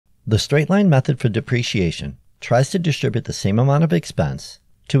The straight line method for depreciation tries to distribute the same amount of expense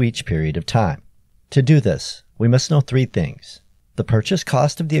to each period of time. To do this, we must know three things: the purchase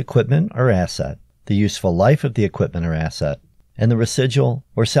cost of the equipment or asset, the useful life of the equipment or asset, and the residual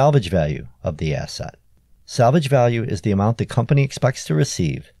or salvage value of the asset. Salvage value is the amount the company expects to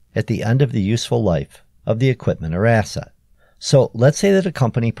receive at the end of the useful life of the equipment or asset. So let's say that a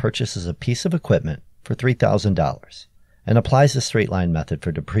company purchases a piece of equipment for $3,000 and applies the straight line method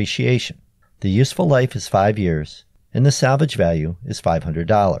for depreciation. The useful life is 5 years and the salvage value is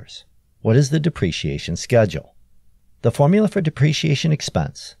 $500. What is the depreciation schedule? The formula for depreciation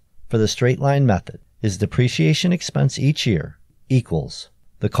expense for the straight line method is depreciation expense each year equals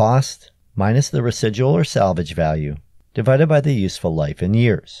the cost minus the residual or salvage value divided by the useful life in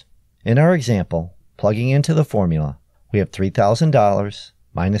years. In our example, plugging into the formula, we have $3,000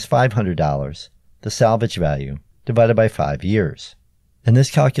 minus $500, the salvage value, divided by 5 years. And this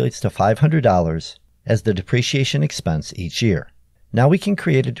calculates to $500 as the depreciation expense each year. Now we can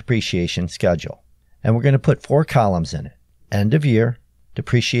create a depreciation schedule, and we're going to put 4 columns in it: end of year,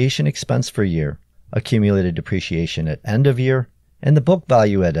 depreciation expense for year, accumulated depreciation at end of year, and the book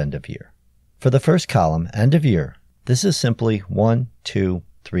value at end of year. For the first column, end of year, this is simply 1, 2,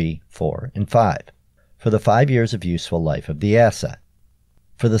 3, 4, and 5 for the 5 years of useful life of the asset.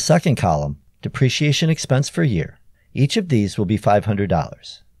 For the second column, depreciation expense for year, each of these will be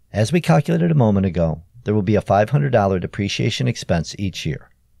 $500. As we calculated a moment ago, there will be a $500 depreciation expense each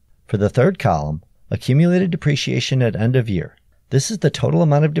year. For the third column, accumulated depreciation at end of year, this is the total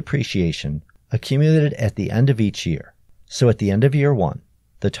amount of depreciation accumulated at the end of each year. So at the end of year 1,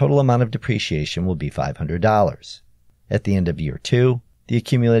 the total amount of depreciation will be $500. At the end of year 2, the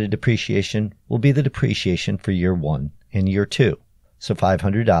accumulated depreciation will be the depreciation for year 1 and year 2. So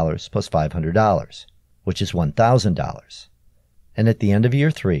 $500 plus $500, which is $1,000. And at the end of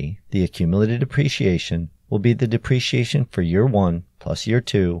year 3, the accumulated depreciation will be the depreciation for year 1 plus year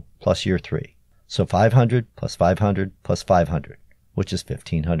 2 plus year 3. So 500 plus 500 plus 500, which is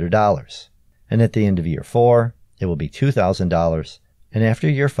 $1,500. And at the end of year 4, it will be $2,000. And after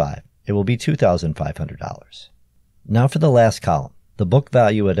year 5, it will be $2,500. Now for the last column, the book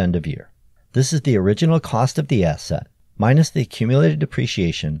value at end of year. This is the original cost of the asset minus the accumulated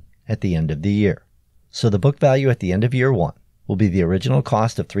depreciation at the end of the year. So the book value at the end of year 1 will be the original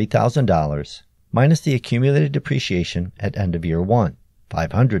cost of $3,000 minus the accumulated depreciation at end of year 1,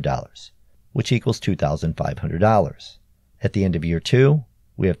 $500, which equals $2,500. At the end of year 2,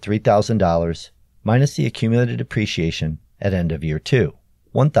 we have $3,000 minus the accumulated depreciation at end of year 2,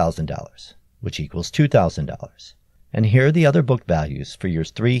 $1,000, which equals $2,000. And here are the other book values for years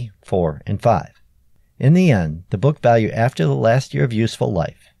 3, 4, and 5. In the end, the book value after the last year of useful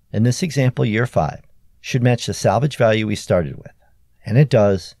life, in this example year 5, should match the salvage value we started with. And it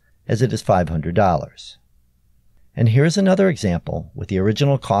does, as it is $500. And here's another example with the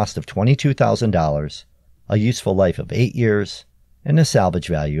original cost of $22,000, a useful life of 8 years, and a salvage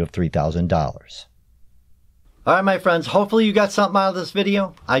value of $3,000. All right, my friends, hopefully you got something out of this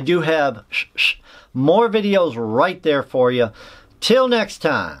video. I do have more videos right there for you. Till next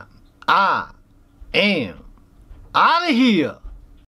time, I am out of here.